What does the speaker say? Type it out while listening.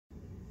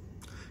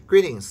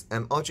Greetings,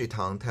 I'm Audrey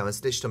Tang,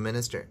 Taiwan's Digital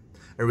Minister.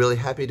 I'm really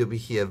happy to be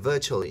here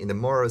virtually in the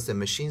Morals and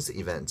Machines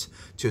event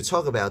to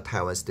talk about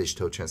Taiwan's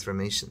digital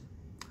transformation.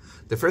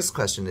 The first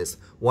question is,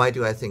 why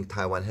do I think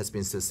Taiwan has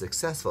been so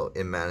successful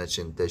in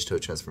managing digital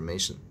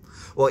transformation?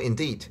 Well,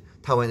 indeed,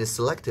 Taiwan is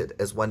selected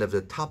as one of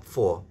the top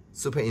 4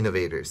 super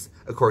innovators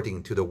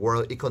according to the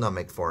World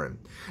Economic Forum.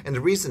 And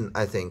the reason,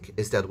 I think,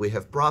 is that we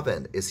have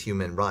broadband as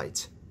human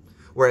right.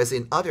 Whereas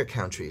in other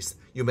countries,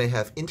 you may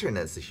have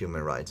internet as a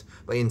human right,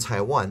 but in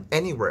Taiwan,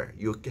 anywhere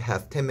you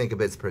have 10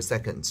 megabits per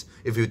second.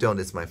 If you don't,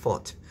 it's my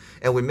fault.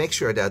 And we make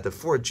sure that the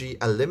 4G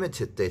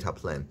unlimited data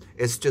plan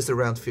is just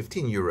around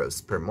 15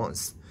 euros per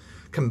month.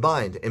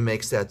 Combined, it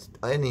makes that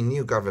any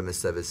new government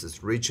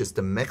services reaches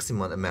the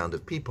maximum amount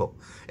of people.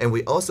 And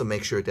we also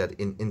make sure that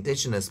in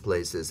indigenous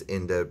places,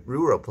 in the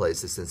rural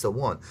places and so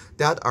on,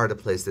 that are the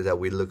places that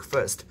we look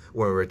first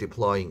when we're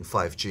deploying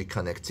 5G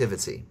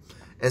connectivity.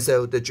 And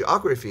so the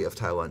geography of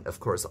Taiwan, of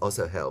course,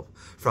 also help.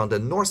 From the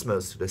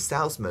northmost to the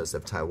southmost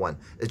of Taiwan,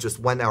 it's just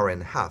 1.5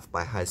 hours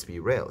by high-speed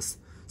rails.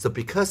 So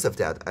because of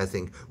that, I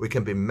think we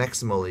can be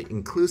maximally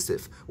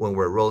inclusive when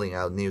we're rolling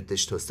out new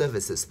digital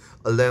services,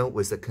 along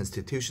with a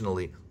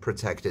constitutionally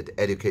protected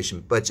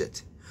education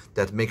budget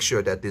that makes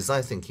sure that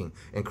design thinking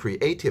and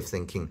creative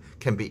thinking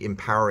can be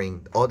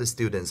empowering all the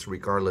students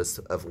regardless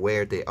of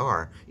where they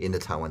are in the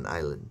Taiwan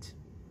island.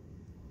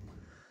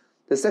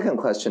 The second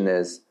question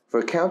is, for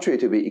a country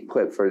to be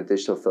equipped for the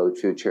digital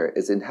future,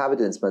 its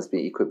inhabitants must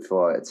be equipped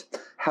for it.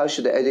 How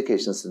should the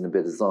education system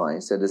be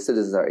designed so the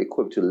citizens are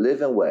equipped to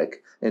live and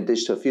work in a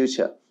digital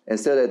future and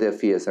so that their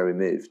fears are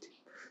removed?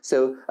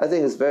 So I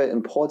think it's very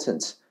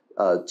important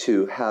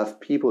to have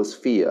people's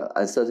fear,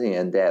 uncertainty,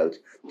 and doubt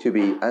to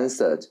be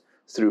answered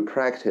through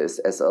practice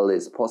as early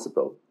as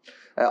possible.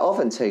 I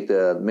often take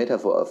the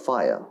metaphor of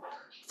fire.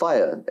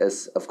 Fire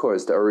is, of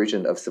course, the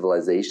origin of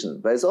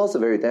civilization, but it's also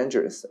very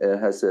dangerous. It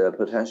has a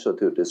potential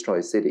to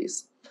destroy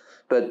cities.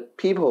 But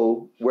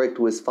people worked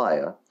with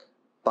fire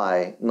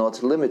by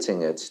not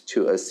limiting it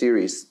to a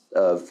series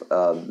of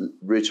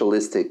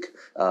ritualistic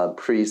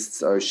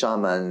priests or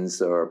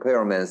shamans or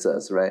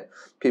pyromancers, right?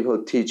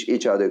 People teach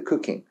each other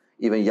cooking,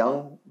 even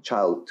young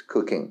child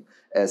cooking,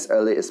 as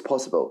early as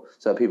possible,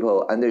 so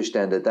people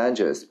understand the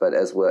dangers, but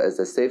as well as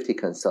the safety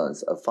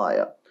concerns of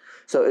fire.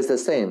 So it's the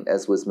same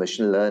as with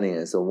machine learning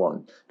and so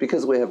on.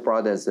 Because we have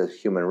broadened the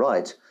human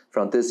right,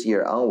 from this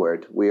year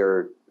onward, we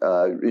are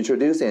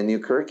introducing a new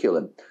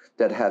curriculum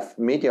that have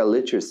media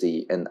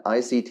literacy and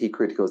ICT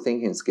critical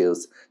thinking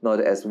skills, not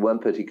as one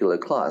particular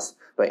class,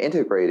 but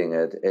integrating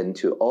it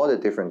into all the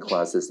different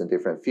classes and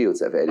different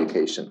fields of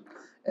education.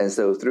 And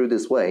so through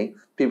this way,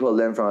 people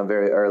learn from a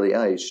very early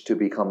age to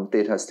become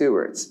data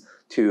stewards,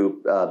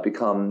 to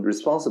become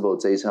responsible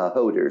data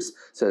holders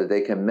so that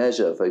they can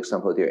measure, for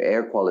example, their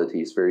air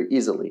qualities very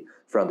easily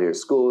from their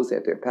schools,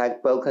 at their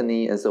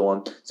balcony, and so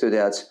on, so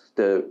that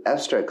the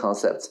abstract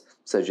concepts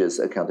such as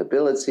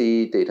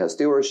accountability, data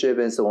stewardship,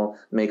 and so on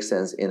make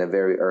sense in a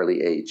very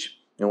early age.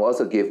 And we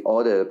also give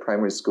all the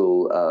primary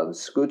school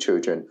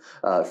children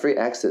free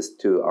access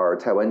to our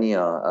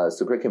Taiwania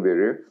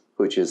supercomputer,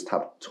 which is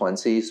top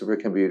 20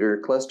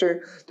 supercomputer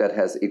cluster that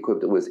has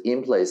equipped with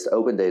in-place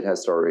open data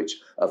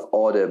storage of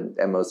all the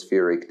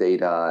atmospheric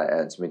data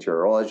and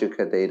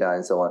meteorological data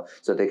and so on,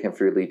 so they can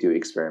freely do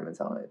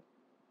experiments on it.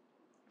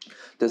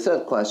 The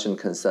third question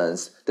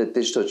concerns the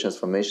digital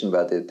transformation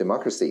about the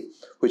democracy,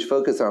 which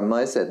focus our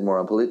mindset more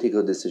on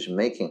political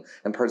decision-making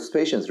and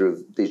participation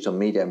through digital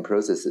media and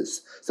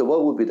processes. So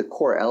what would be the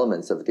core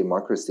elements of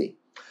democracy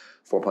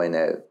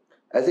 4.0?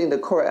 I think the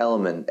core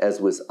element, as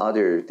with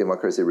other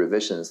democracy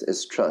revisions,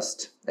 is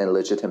trust and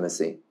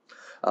legitimacy.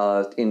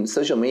 In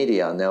social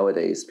media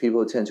nowadays,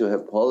 people tend to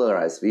have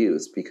polarized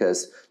views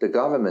because the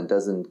government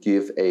doesn't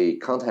give a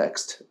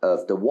context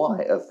of the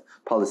why of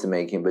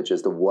policymaking, but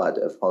just the what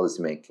of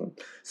policymaking.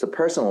 So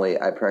personally,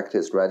 I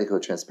practice radical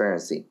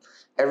transparency.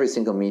 Every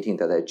single meeting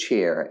that I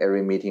chair,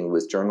 every meeting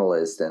with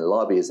journalists and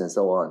lobbyists and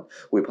so on,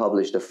 we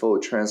publish the full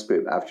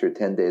transcript after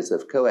 10 days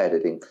of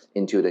co-editing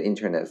into the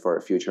internet for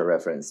future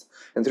reference.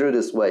 And through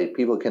this way,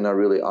 people cannot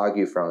really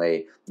argue from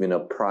a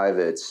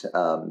private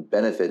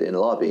benefit in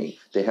lobbying.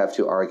 They have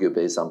to argue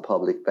based on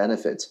public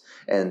benefit.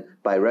 And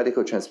by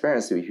radical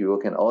transparency, people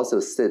can also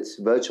sit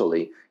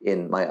virtually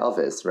in my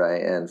office,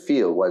 right, and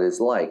feel what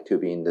it's like to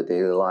be in the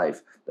daily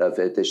life of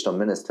a digital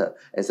minister.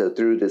 And so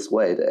through this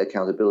way, the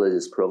accountability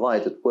is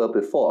provided well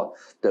before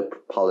the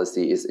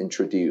policy is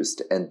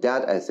introduced. And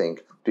that, I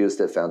think, builds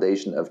the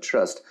foundation of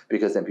trust,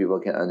 because then people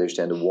can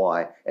understand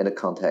why and the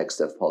context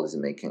of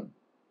policymaking.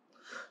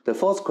 The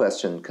fourth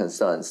question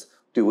concerns,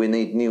 do we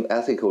need new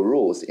ethical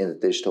rules in the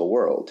digital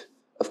world?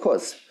 Of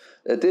course.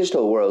 In the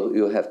digital world,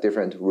 you have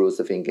different rules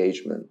of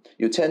engagement.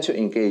 You tend to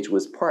engage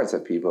with parts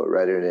of people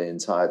rather than the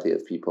entirety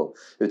of people.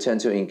 You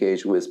tend to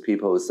engage with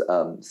people's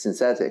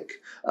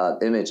synthetic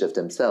image of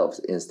themselves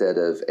instead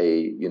of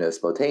a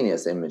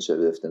spontaneous image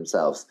of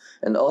themselves.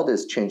 And all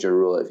this change the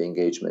rule of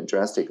engagement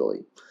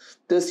drastically.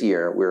 This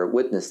year, we're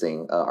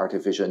witnessing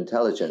artificial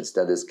intelligence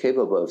that is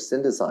capable of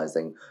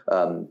synthesizing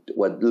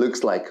what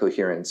looks like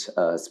coherent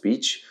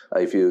speech.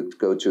 If you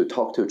go to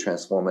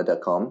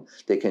talktotransformer.com,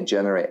 they can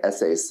generate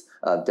essays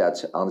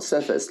that on the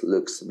surface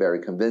looks very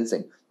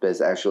convincing, but it's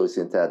actually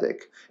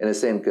synthetic. And the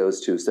same goes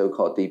to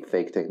so-called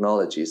deepfake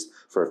technologies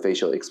for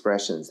facial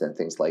expressions and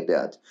things like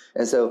that.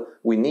 And so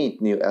we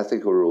need new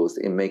ethical rules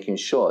in making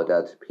sure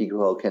that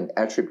people can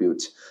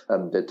attribute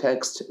the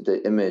text,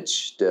 the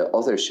image, the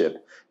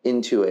authorship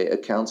into an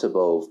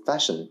accountable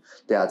fashion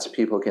that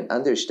people can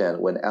understand.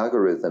 When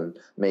algorithms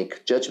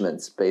make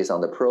judgments based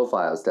on the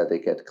profiles that they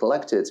get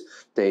collected,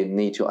 they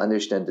need to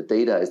understand the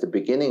data is the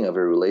beginning of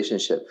a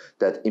relationship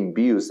that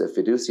imbues the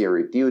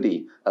fiduciary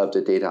duty of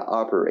the data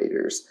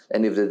operators.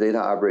 And if the data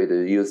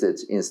operator use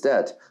it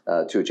instead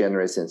to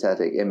generate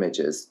synthetic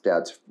images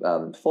that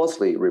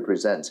falsely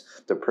represent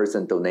the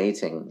person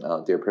donating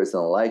their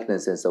personal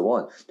likeness and so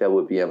on, that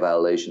would be a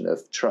violation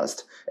of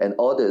trust. And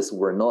all this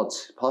were not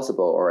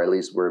possible, or at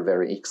least were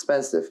very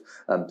expensive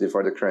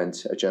for the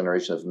current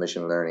generation of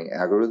machine learning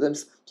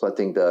algorithms. So I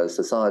think the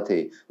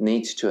society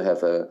needs to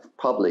have a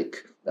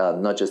public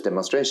not just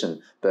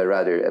demonstration, but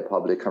rather a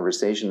public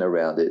conversation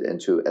around it and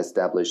to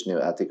establish new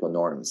ethical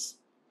norms.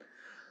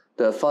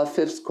 The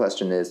fifth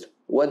question is,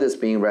 what does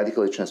being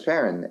radically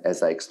transparent,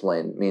 as I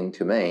explained, mean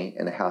to me,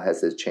 and how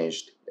has it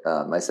changed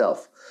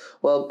myself?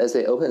 Well, as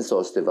an open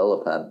source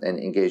developer and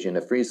engaged in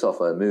the free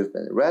software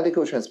movement,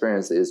 radical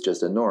transparency is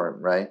just a norm,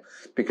 right?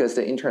 Because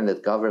the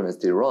internet governance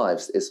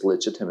derives its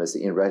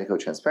legitimacy in radical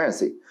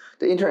transparency.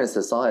 The internet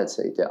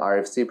society, the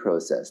RFC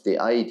process, the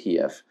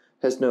IETF,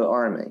 has no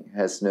army,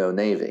 has no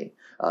navy,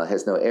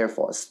 has no air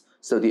force.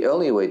 So the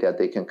only way that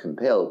they can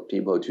compel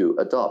people to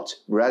adopt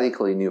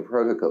radically new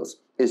protocols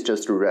is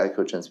just through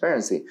radical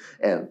transparency.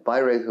 And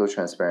by radical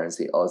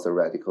transparency, also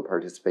radical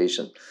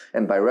participation.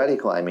 And by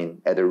radical, I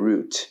mean at the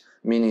root,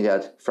 meaning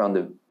that from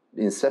the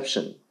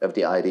inception of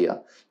the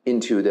idea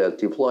into the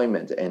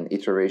deployment and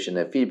iteration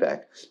and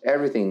feedback,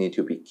 everything needs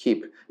to be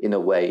kept in a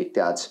way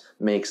that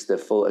makes the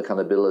full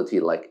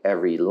accountability, like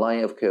every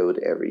line of code,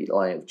 every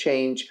line of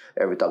change,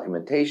 every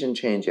documentation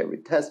change, every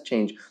test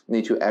change,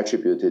 need to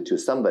attribute it to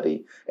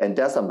somebody. And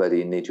that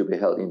somebody need to be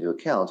held into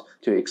account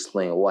to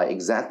explain why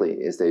exactly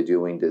is they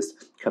doing this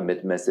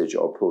commit message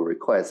or pull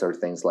requests or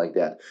things like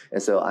that.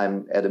 And so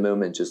I'm at the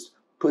moment just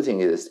putting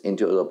this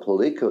into the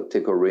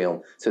political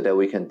realm so that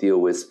we can deal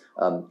with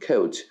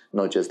code,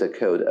 not just the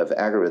code of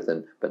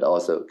algorithm, but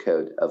also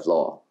code of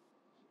law.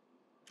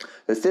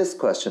 The fifth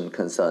question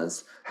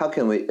concerns, how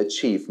can we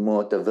achieve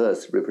more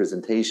diverse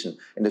representation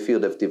in the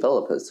field of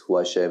developers who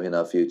are shaping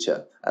our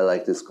future? I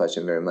like this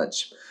question very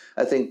much.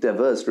 I think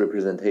diverse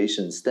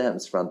representation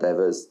stems from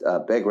diverse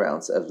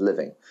backgrounds of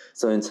living.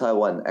 So in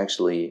Taiwan,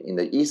 actually, in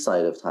the east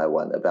side of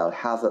Taiwan, about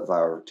half of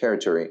our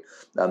territory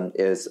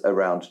is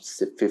around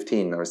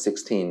 15 or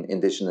 16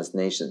 indigenous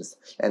nations.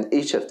 And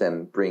each of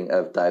them bring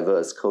a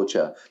diverse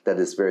culture that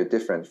is very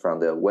different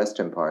from the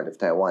western part of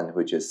Taiwan,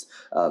 which is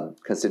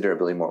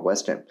considerably more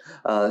western.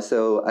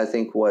 So I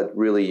think what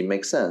really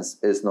makes sense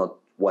is not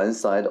one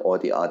side or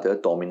the other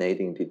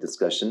dominating the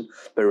discussion,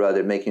 but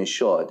rather making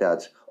sure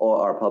that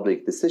all our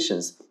public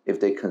decisions,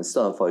 if they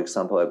concern, for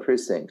example, a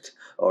precinct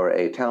or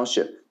a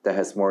township that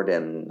has more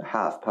than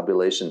half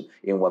population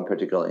in one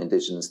particular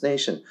indigenous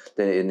nation,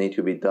 then it needs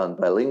to be done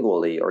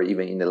bilingually or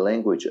even in the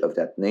language of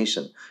that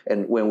nation.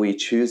 And when we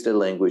choose the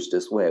language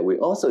this way, we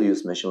also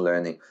use machine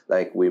learning,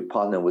 like we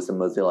partner with the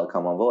Mozilla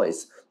Common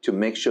Voice to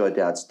make sure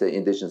that the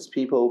indigenous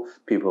people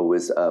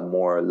with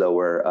more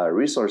lower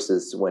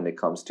resources when it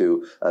comes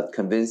to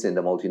convincing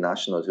the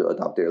multinational to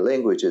adopt their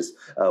languages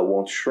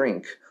won't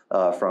shrink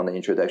from the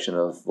introduction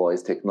of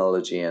voice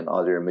technology and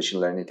other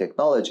machine learning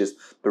technologies,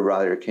 but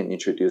rather can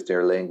introduce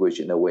their language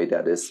in a way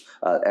that is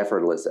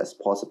effortless as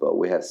possible.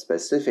 We have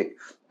specific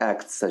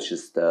acts such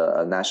as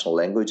the National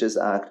Languages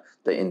Act,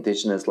 the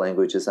Indigenous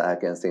Languages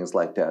Act, and things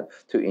like that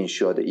to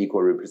ensure the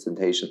equal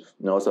representation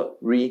and also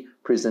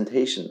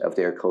representation of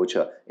their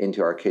culture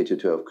into our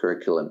K-12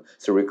 curriculum.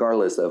 So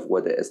regardless of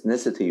what the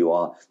ethnicity you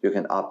are, you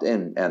can opt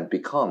in and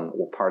become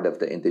part of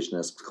the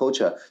indigenous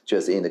culture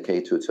just in the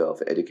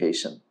K-12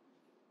 education.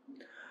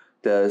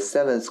 The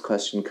seventh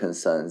question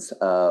concerns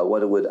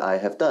what would I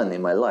have done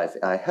in my life?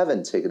 I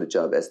haven't taken a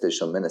job as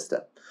digital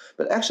minister,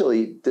 but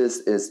actually this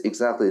is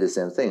exactly the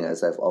same thing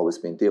as I've always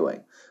been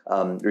doing.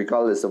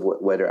 Regardless of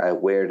whether I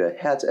wear the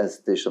hat as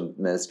digital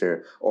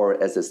minister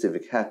or as a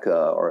civic hacker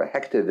or a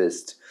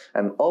hacktivist,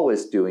 I'm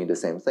always doing the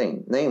same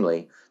thing,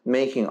 namely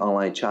making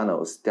online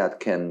channels that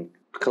can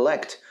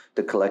collect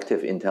the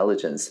collective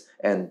intelligence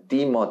and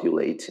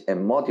demodulate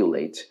and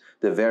modulate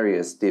the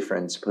various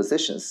different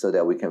positions so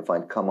that we can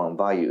find common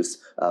values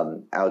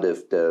out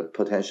of the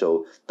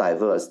potential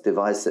diverse,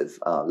 divisive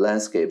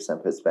landscapes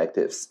and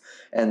perspectives.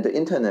 And the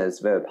internet is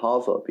very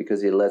powerful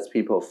because it lets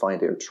people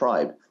find their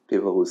tribe,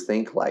 people who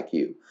think like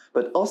you.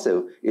 But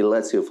also, it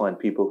lets you find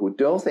people who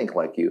don't think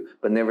like you,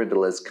 but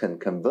nevertheless can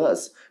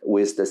converse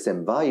with the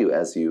same value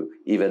as you,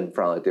 even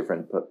from a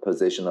different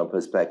position or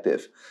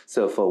perspective.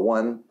 So for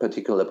one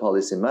particular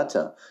policy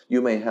matter,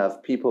 you may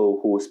have people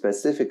who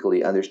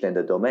specifically understand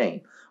the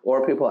domain,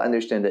 or people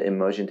understand the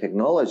emerging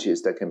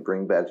technologies that can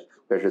bring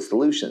better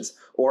solutions,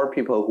 or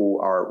people who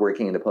are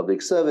working in the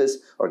public service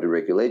or the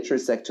regulatory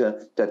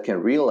sector that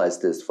can realize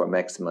this for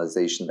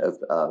maximization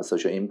of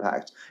social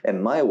impact.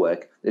 And my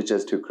work is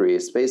just to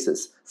create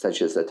spaces,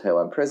 such as the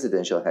Taiwan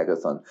Presidential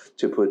Hackathon,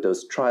 to put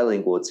those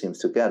trilingual teams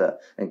together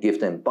and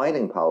give them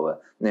binding power,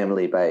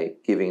 namely by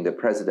giving the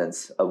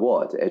President's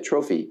Award, a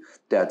trophy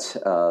that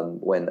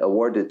when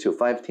awarded to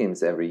 5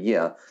 teams every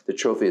year, the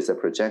trophy is a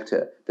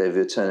projector that if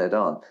you turn it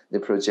on,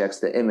 it projects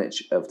the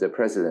image of the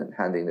President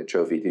handing the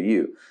trophy to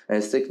you.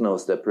 And it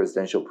signals the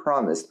presidential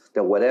promise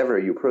that whatever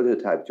you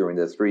prototype during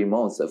the 3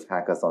 months of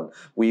hackathon,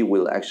 we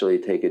will actually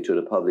take it to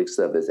the public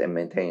service and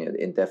maintain it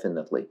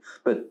indefinitely.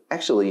 But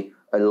actually,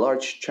 a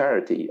large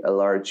charity, a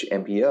large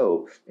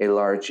NPO, a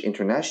large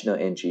international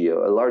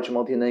NGO, a large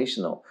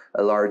multinational,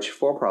 a large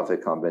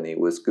for-profit company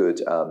with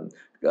good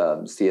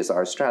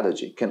CSR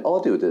strategy can all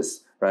do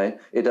this, right?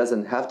 It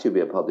doesn't have to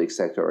be a public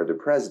sector or the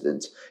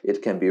president.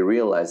 It can be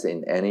realized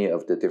in any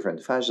of the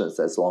different fashions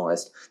as long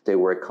as they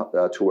work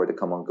toward the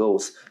common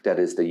goals, that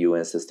is the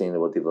UN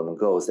Sustainable Development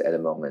Goals at the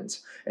moment.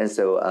 And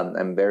so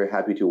I'm very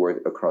happy to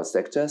work across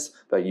sectors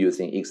by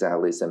using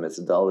exactly the same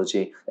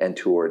methodology and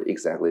toward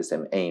exactly the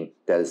same aim,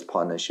 that is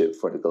partnership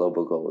for the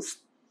global goals.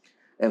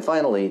 And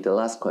finally, the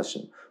last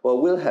question.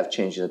 What will have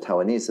changed in the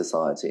Taiwanese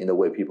society in the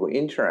way people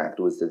interact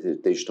with the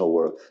digital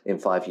world in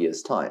 5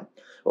 years' time?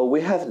 Well,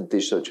 we have the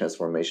digital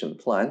transformation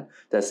plan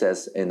that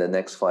says in the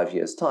next 5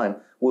 years' time,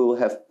 we will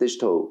have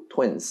digital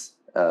twins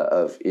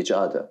of each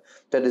other.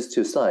 That is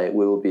to say,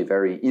 we will be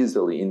very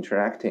easily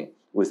interacting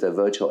with the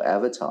virtual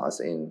avatars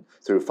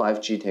through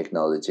 5G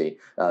technology,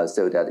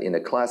 so that in a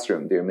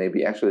classroom, there may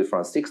be actually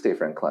from 6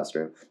 different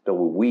classrooms, but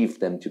we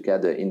weave them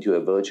together into a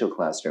virtual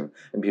classroom,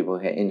 and people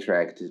can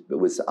interact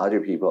with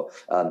other people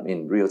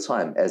in real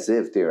time as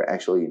if they're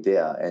actually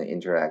there and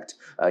interact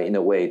in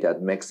a way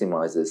that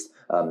maximizes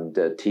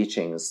the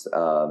teaching's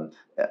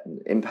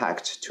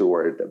impact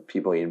toward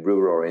people in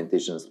rural or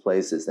indigenous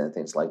places and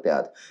things like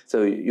that.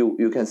 So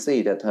you can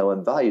see that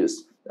Taiwan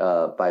values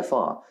by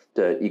far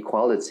the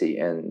equality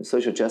and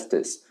social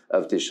justice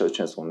of digital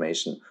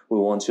transformation. We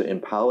want to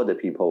empower the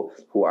people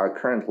who are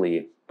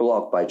currently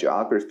blocked by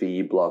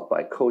geography, blocked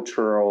by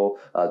cultural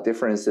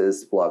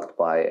differences, blocked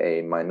by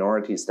a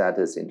minority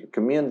status in the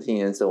community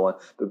and so on,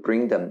 but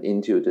bring them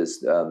into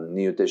this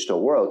new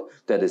digital world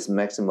that is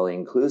maximally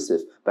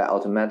inclusive by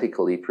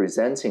automatically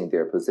presenting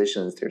their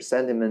positions, their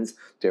sentiments,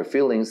 their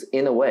feelings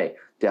in a way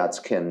that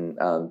can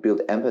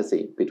build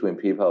empathy between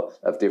people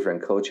of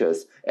different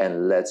cultures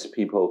and let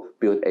people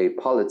build a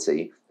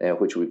polity,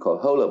 which we call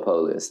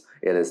holopolis.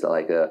 It is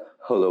like a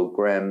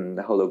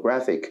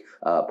holographic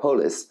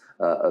polis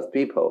of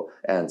people,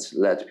 and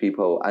let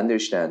people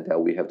understand that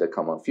we have the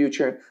common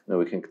future, and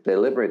we can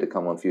deliberate the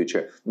common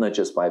future, not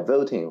just by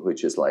voting,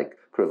 which is like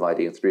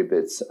providing 3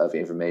 bits of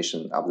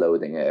information,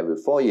 uploading every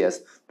 4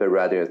 years, but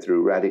rather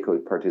through radical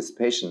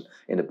participation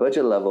in the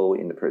budget level,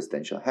 in the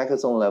presidential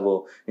hackathon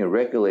level, in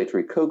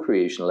regulatory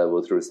co-creation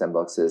level through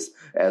sandboxes,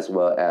 as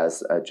well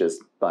as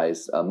just by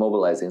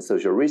mobilizing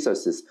social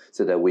resources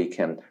so that we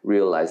can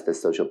realize the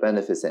social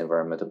benefits and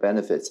environmental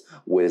benefits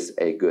with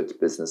a good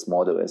business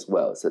model as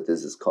well. So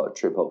this is called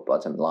triple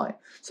bottom line.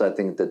 So I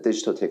think the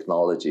digital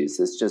technologies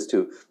is just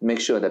to make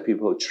sure that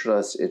people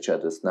trust each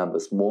other's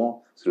numbers more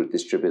through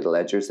distributed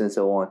ledgers and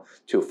so on,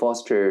 to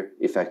foster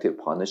effective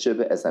partnership,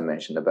 as I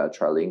mentioned about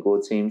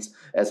trilingual teams,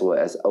 as well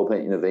as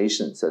open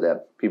innovation so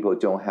that people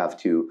don't have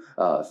to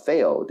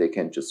fail. They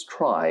can just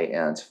try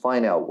and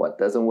find out what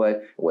doesn't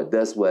work, what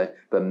does work,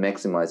 but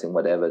maximizing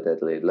whatever that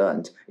they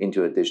learned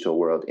into a digital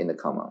world in the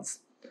commons.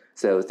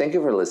 So thank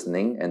you for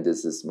listening, and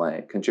this is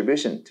my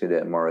contribution to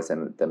the Morals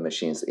and the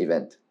Machines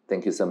event.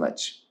 Thank you so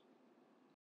much.